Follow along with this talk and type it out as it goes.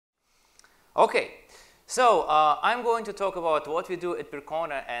Okay, so I'm going to talk about what we do at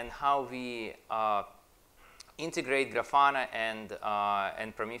Percona and how we integrate Grafana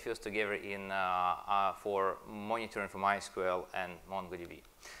and Prometheus together in for monitoring for MySQL and MongoDB.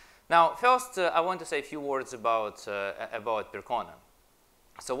 Now, first, I want to say a few words about Percona.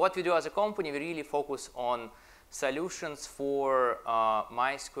 So what we do as a company, we really focus on solutions for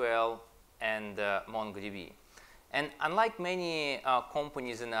MySQL and MongoDB. And unlike many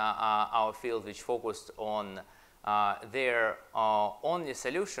companies in our field which focused on their only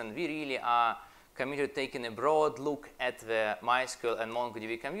solution, we really are committed to taking a broad look at the MySQL and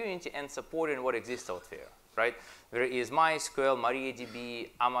MongoDB community and supporting what exists out there, right? There is MySQL,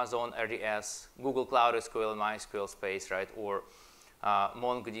 MariaDB, Amazon RDS, Google Cloud SQL and MySQL space, right? Or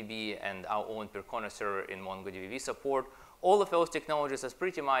MongoDB and our own Percona server in MongoDB. We support all of those technologies as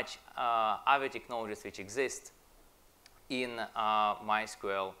pretty much other technologies which exist in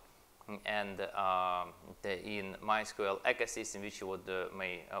MySQL and in MySQL ecosystem which you would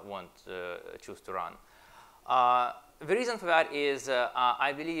may want choose to run. The reason for that is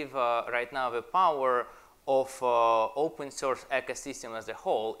I believe right now the power of open source ecosystem as a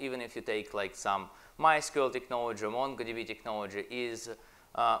whole, even if you take like some MySQL technology or MongoDB technology, is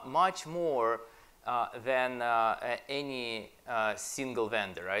much more than any single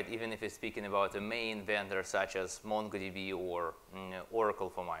vendor, right? Even if you're speaking about a main vendor such as MongoDB or Oracle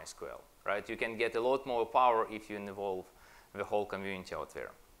for MySQL, right? You can get a lot more power if you involve the whole community out there.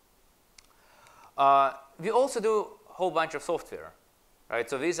 We also do a whole bunch of software, right?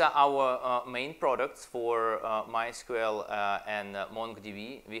 So these are our main products for MySQL and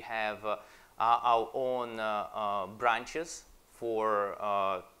MongoDB. We have our own branches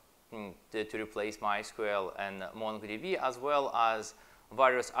for to replace MySQL and MongoDB, as well as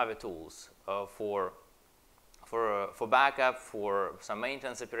various other tools for backup, for some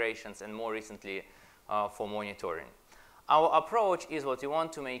maintenance operations, and more recently for monitoring. Our approach is what we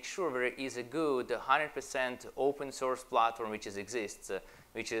want to make sure there is a good 100% open source platform which exists,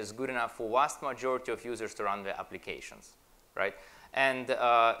 which is good enough for vast majority of users to run their applications, right? And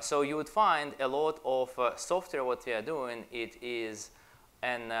so you would find a lot of software what we are doing, it is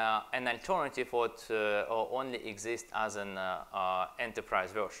an alternative what only exists as an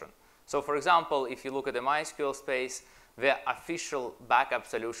enterprise version. So for example, if you look at the MySQL space, the official backup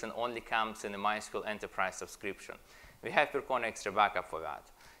solution only comes in the MySQL enterprise subscription. We have Percona extra backup for that.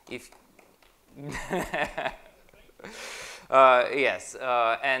 If yes,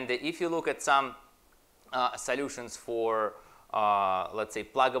 and if you look at some solutions for let's say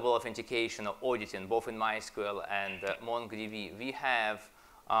pluggable authentication or auditing, both in MySQL and MongoDB, we have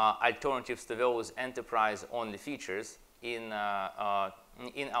alternatives to those enterprise-only features in our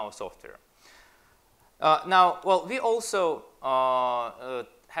software. Now, well, we also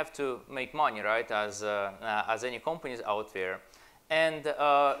have to make money, right, as any companies out there, and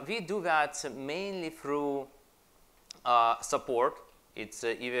we do that mainly through support. It's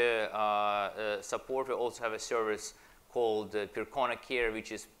either support. We also have a service called Percona Care,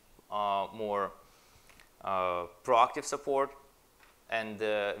 which is more proactive support, and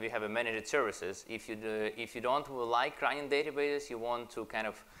we have a managed services. If you don't like running databases, you want to kind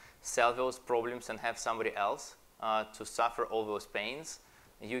of sell those problems and have somebody else to suffer all those pains,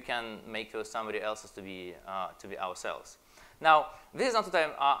 you can make those somebody else's to be ourselves. Now, this is not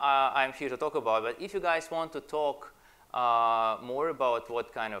what I'm here to talk about, but if you guys want to talk more about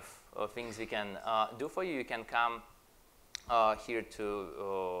what kind of things we can do for you, you can come here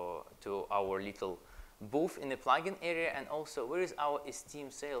to our little booth in the plugin area. And also, where is our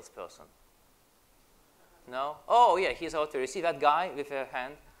esteemed salesperson? No? Oh, yeah, he's out there. You see that guy with a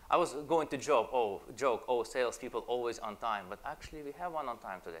hand? I was going to joke, oh, salespeople always on time. But actually, we have one on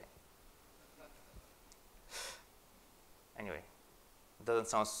time today. Anyway, doesn't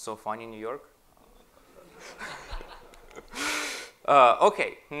sound so funny in New York.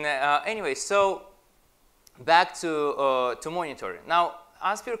 Okay, anyway, so back to monitoring. Now,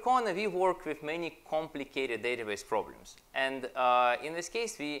 as Percona, we work with many complicated database problems. And in this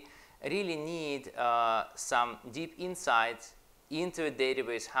case, we really need some deep insights into a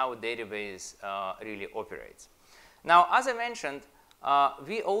database, how a database really operates. Now, as I mentioned,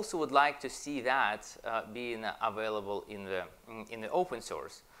 we also would like to see that being available in the open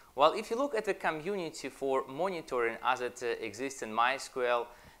source. Well, if you look at the community for monitoring as it exists in MySQL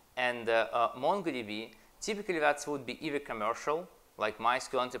and MongoDB, typically that would be either commercial, like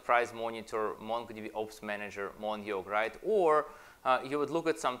MySQL Enterprise Monitor, MongoDB Ops Manager, Mongo, right? Or you would look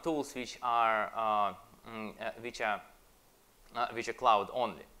at some tools which are cloud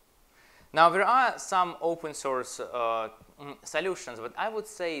only. Now, there are some open source solutions, but I would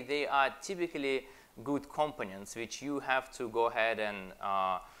say they are typically good components which you have to go ahead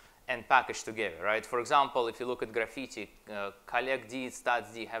and package together, right? For example, if you look at Graffiti, collectd,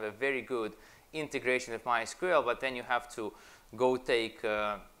 statsd have a very good integration with MySQL, but then you have to go take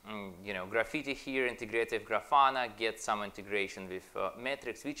you know, Graffiti here, integrate with Grafana, get some integration with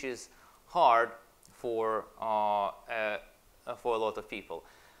metrics, which is hard for a lot of people.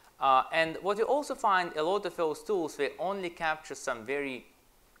 And what you also find, a lot of those tools, they only capture some very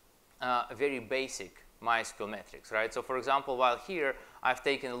basic MySQL metrics, right? So for example, while here, I've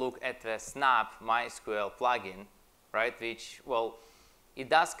taken a look at the Snap MySQL plugin, right? Which, well, it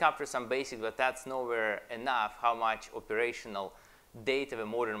does capture some basic, but that's nowhere enough how much operational data the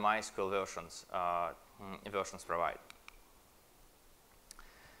modern MySQL versions provide.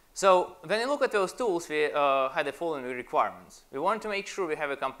 So when you look at those tools, we had the following requirements. We want to make sure we have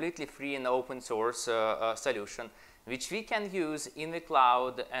a completely free and open source solution, which we can use in the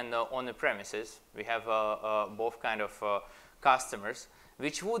cloud and on the premises. We have both kind of customers,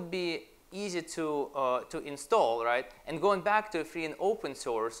 which would be easy to install, right? And going back to free and open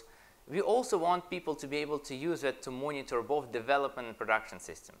source, we also want people to be able to use it to monitor both development and production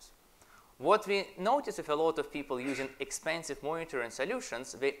systems. What we notice with a lot of people using expensive monitoring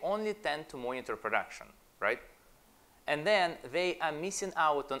solutions, they only tend to monitor production, right? And then they are missing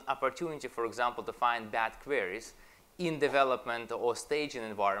out on opportunity, for example, to find bad queries in development or staging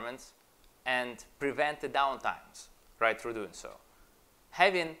environments and prevent the downtimes, right, through doing so.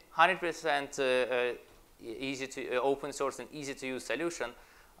 Having 100% easy to open source and easy to use solution,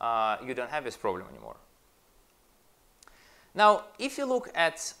 you don't have this problem anymore. Now, if you look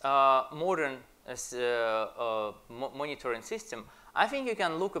at modern monitoring system, I think you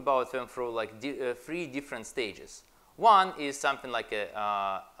can look about them through like three different stages. One is something like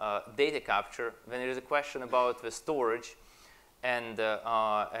a data capture, when there is a question about the storage and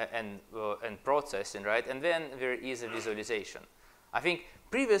processing, right? And then there is a visualization. I think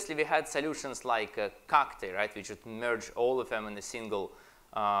previously we had solutions like Cacti, right, which would merge all of them in a single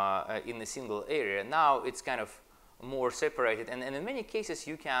area. Now it's kind of more separated, and in many cases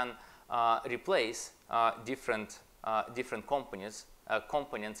you can replace different components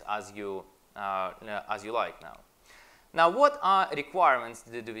as you like now. Now, what are requirements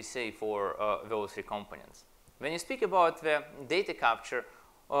do we say for those three components? When you speak about the data capture,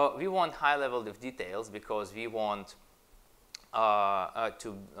 we want high level of details because we want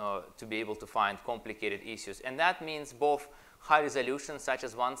to be able to find complicated issues, and that means both high resolution, such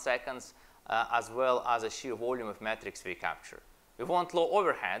as 1 second, as well as a sheer volume of metrics we capture. We want low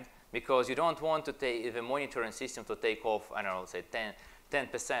overhead because you don't want to take the monitoring system to take off, I don't know, say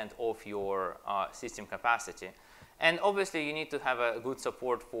 10% of your system capacity. And obviously, you need to have a good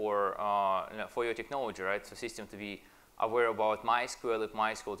support for your technology, right? So system to be aware about MySQL if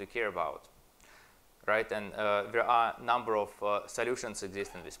MySQL to care about, right? And there are a number of solutions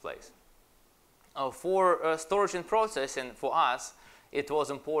exist in this place. For storage and processing, for us, it was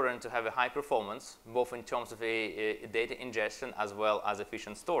important to have a high performance, both in terms of a data ingestion as well as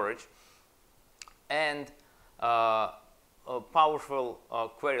efficient storage, and a powerful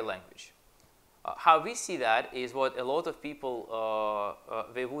query language. How we see that is what a lot of people,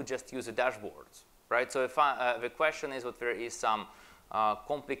 they would just use the dashboards, right? So if the question is what there is some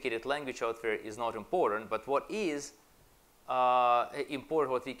complicated language out there is not important, but what is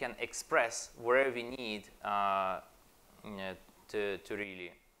important, what we can express wherever we need to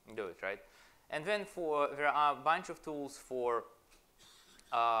really do it, right? And then there are a bunch of tools for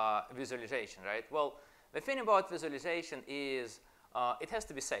visualization, right? Well, the thing about visualization is it has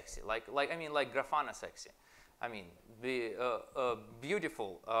to be sexy, like Grafana sexy. I mean,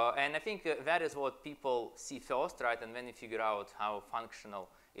 beautiful, and I think that is what people see first, right? And then you figure out how functional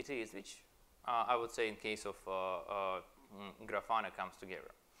it is, which I would say in case of Grafana comes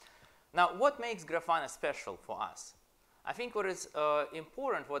together. Now, what makes Grafana special for us? I think what is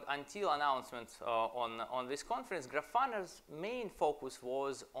important, what until announcement on this conference, Grafana's main focus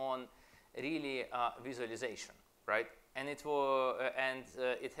was on really visualization, right? And it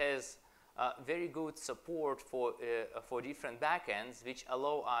has very good support for different backends, which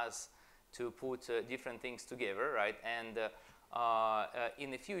allow us to put different things together, right? And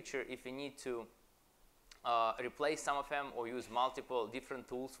in the future, if we need to replace some of them or use multiple different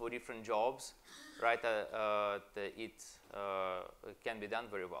tools for different jobs, right? It can be done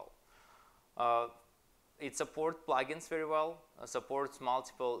very well. It supports plugins very well, supports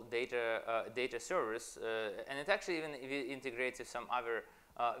multiple data servers, and it actually even integrates with some other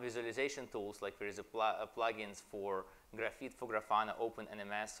visualization tools, like there is a plugins for Graphite for Grafana,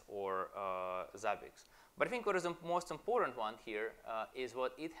 OpenNMS, or Zabbix. But I think what is the most important one here is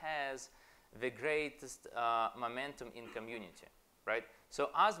what it has the greatest momentum in community, right? So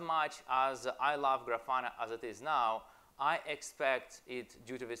as much as I love Grafana as it is now, I expect it,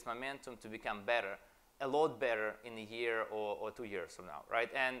 due to this momentum, to become better, a lot better in a year or 2 years from now, right?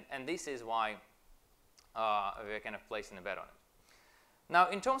 And this is why we're kind of placing a bet on it.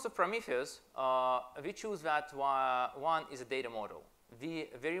 Now, in terms of Prometheus, we choose that one is a data model. We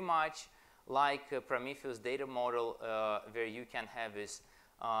very much like Prometheus data model where you can have this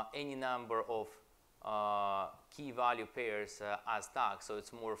any number of key value pairs as tags, so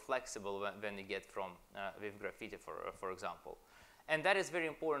it's more flexible than you get from with Graffiti, for example. And that is very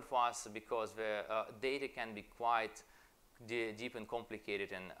important for us because the data can be quite deep and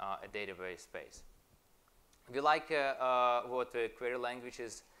complicated in a database space. We like what the query language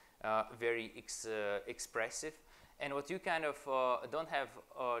is very expressive, and what you kind of don't have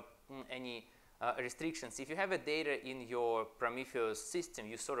any restrictions. If you have a data in your Prometheus system,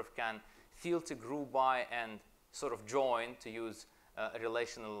 you sort of can filter, group by, and sort of join, to use a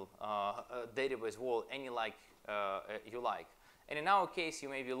relational database wall any like you like. And in our case, you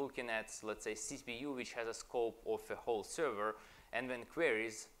may be looking at, let's say, CPU, which has a scope of a whole server, and then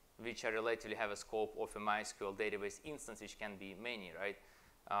queries, which are relatively have a scope of a MySQL database instance, which can be many, right?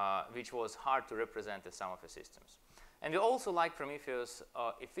 Which was hard to represent in some of the systems. And we also like Prometheus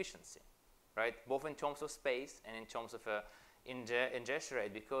efficiency, right? Both in terms of space and in terms of ingestion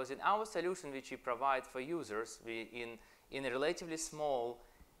rate, because in our solution, which we provide for users, in a relatively small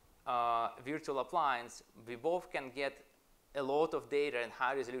virtual appliance, we both can get a lot of data and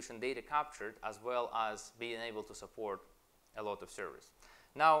high resolution data captured, as well as being able to support a lot of servers.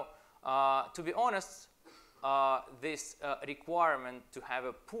 Now, to be honest, this requirement to have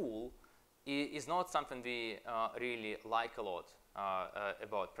a pool is not something we really like a lot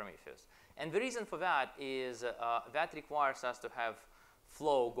about Prometheus. And the reason for that is that requires us to have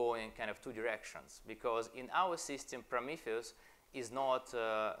flow going kind of two directions, because in our system, Prometheus is not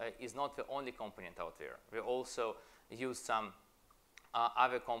the only component out there. We also use some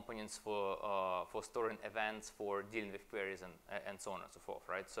other components for storing events, for dealing with queries, and so on and so forth,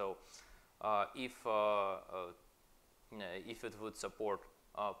 right? So if it would support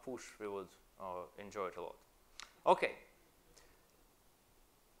push, we would enjoy it a lot. Okay.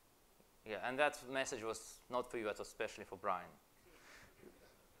 Yeah, and that message was not for you, that was especially for Brian.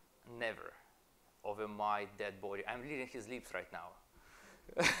 Never over my dead body. I'm reading his lips right now.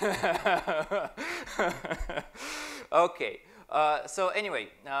 Okay, so anyway,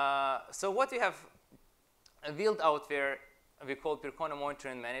 so what we have built out there, we call Percona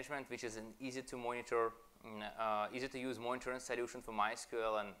Monitoring Management, which is an easy to monitor, easy to use monitoring solution for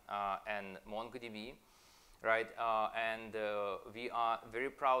MySQL and MongoDB, right? And we are very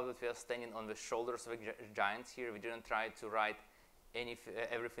proud that we are standing on the shoulders of giants here. We didn't try to write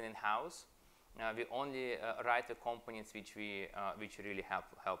everything in house. We only write the components which really help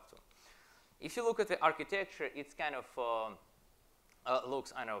to. If you look at the architecture, it's kind of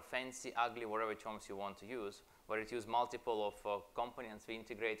looks, I know, fancy, ugly, whatever terms you want to use, but it uses multiple of components. We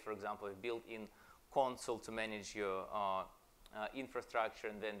integrate, for example, a built-in console to manage your infrastructure,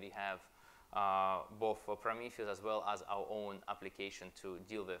 and then we have both Prometheus as well as our own application to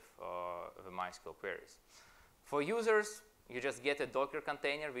deal with the MySQL queries. For users, you just get a Docker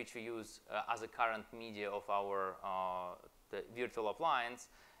container, which we use as a current media of our the virtual appliance,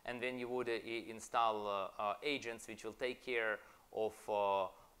 and then you would install agents which will take care of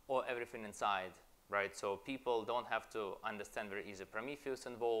everything inside, right? So people don't have to understand there is a Prometheus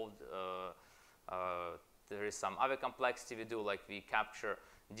involved. There is some other complexity we do, like we capture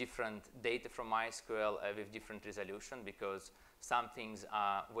different data from MySQL with different resolution, because some things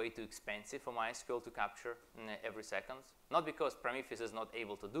are way too expensive for MySQL to capture every second. Not because Prometheus is not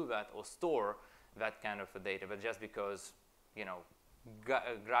able to do that or store that kind of data, but just because, you know,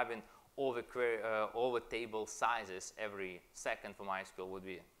 grabbing all the table sizes every second for MySQL would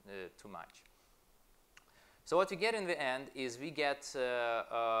be too much. So what we get in the end is we get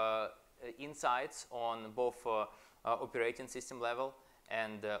insights on both operating system level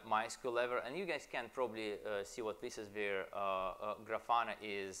and MySQL level, and you guys can probably see what this is where Grafana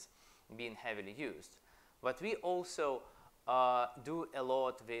is being heavily used. But we also do a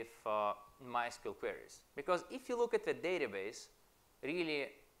lot with MySQL queries, because if you look at the database, really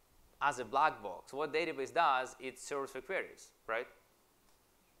as a black box, what database does, it serves the queries, right?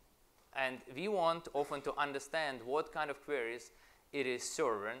 And we want often to understand what kind of queries it is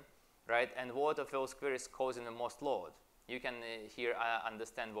serving, right? And what of those queries causing the most load. You can here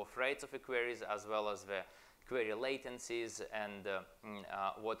understand both rates of the queries as well as the query latencies and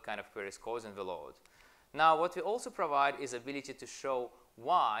what kind of queries causing the load. Now, what we also provide is ability to show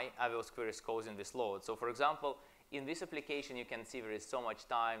why are those queries causing this load. So, for example, in this application, you can see there is so much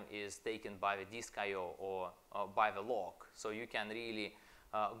time is taken by the disk I/O or by the lock. So you can really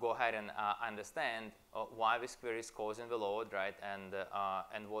go ahead and understand why this query is causing the load, right,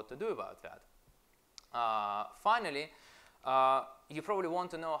 and what to do about that. Finally, you probably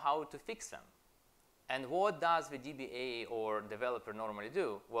want to know how to fix them. And what does the DBA or developer normally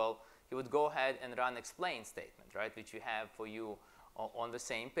do? Well, he would go ahead and run explain statement, right, which you have for you on the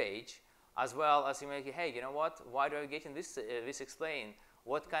same page, as well as you make, hey, you know what? Why do I get in this explain?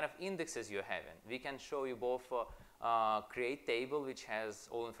 What kind of indexes you're having? We can show you both create table, which has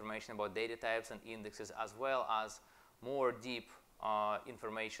all information about data types and indexes, as well as more deep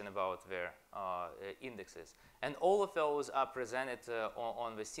information about their indexes. And all of those are presented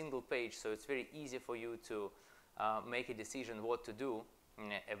on the single page, so it's very easy for you to make a decision what to do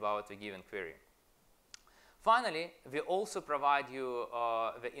about a given query. Finally, we also provide you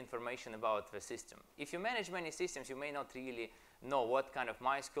the information about the system. If you manage many systems, you may not really know what kind of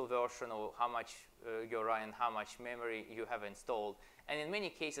MySQL version or how much you're running, how much memory you have installed. And in many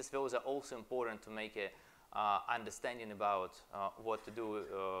cases, those are also important to make a understanding about what to do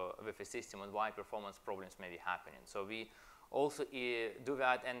with a system and why performance problems may be happening. So we also do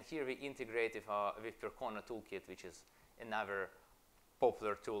that, and here we integrate with Percona toolkit, which is another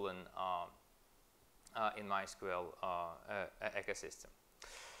popular tool in MySQL ecosystem.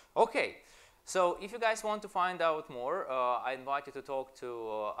 Okay, so if you guys want to find out more, I invite you to talk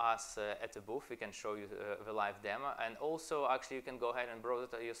to us at the booth. We can show you the live demo, and also actually you can go ahead and browse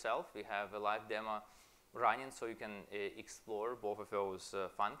it yourself. We have a live demo running, so you can explore both of those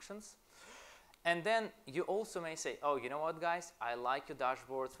functions. And then you also may say, oh, you know what, guys, I like your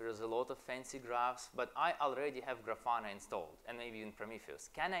dashboards. There's a lot of fancy graphs, but I already have Grafana installed, and maybe even Prometheus.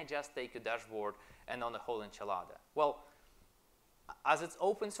 Can I just take your dashboard and on the whole enchilada? Well, as it's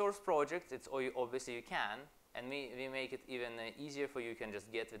open source project, it's obviously you can, and we make it even easier for you. You can just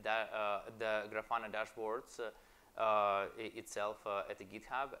get the Grafana dashboards itself at the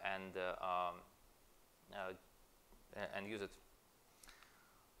GitHub and use it.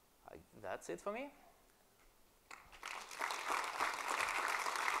 That's it for me.